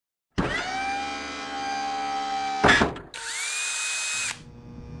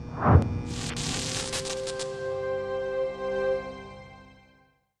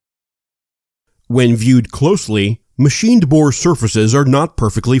When viewed closely, machined bore surfaces are not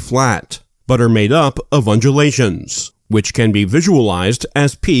perfectly flat, but are made up of undulations, which can be visualized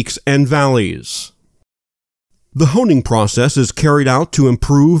as peaks and valleys. The honing process is carried out to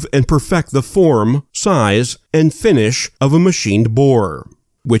improve and perfect the form, size, and finish of a machined bore,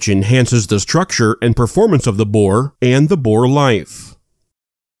 which enhances the structure and performance of the bore and the bore life.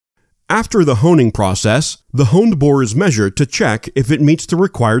 After the honing process, the honed bore is measured to check if it meets the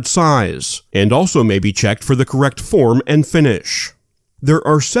required size, and also may be checked for the correct form and finish. There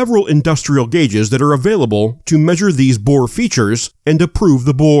are several industrial gauges that are available to measure these bore features and approve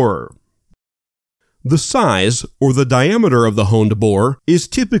the bore. The size, or the diameter of the honed bore, is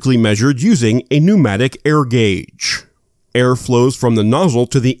typically measured using a pneumatic air gauge. Air flows from the nozzle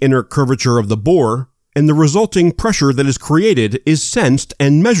to the inner curvature of the bore, and the resulting pressure that is created is sensed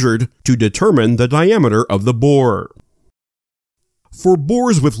and measured to determine the diameter of the bore. For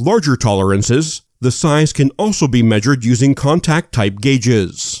bores with larger tolerances, the size can also be measured using contact-type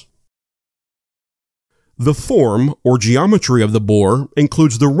gauges. The form, or geometry of the bore,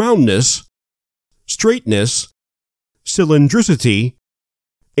 includes the roundness, straightness, cylindricity,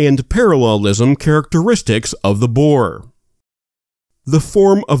 and parallelism characteristics of the bore. The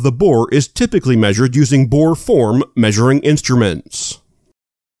form of the bore is typically measured using bore form measuring instruments.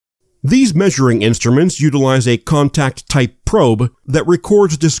 These measuring instruments utilize a contact-type probe that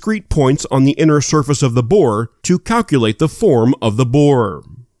records discrete points on the inner surface of the bore to calculate the form of the bore.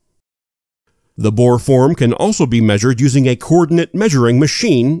 The bore form can also be measured using a coordinate measuring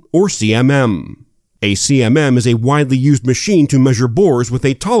machine, or CMM. A CMM is a widely used machine to measure bores with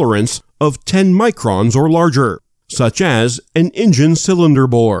a tolerance of 10 microns or larger, such as an engine cylinder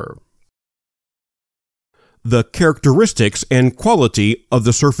bore. The characteristics and quality of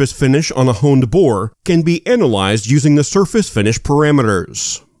the surface finish on a honed bore can be analyzed using the surface finish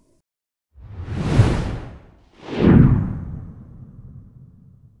parameters.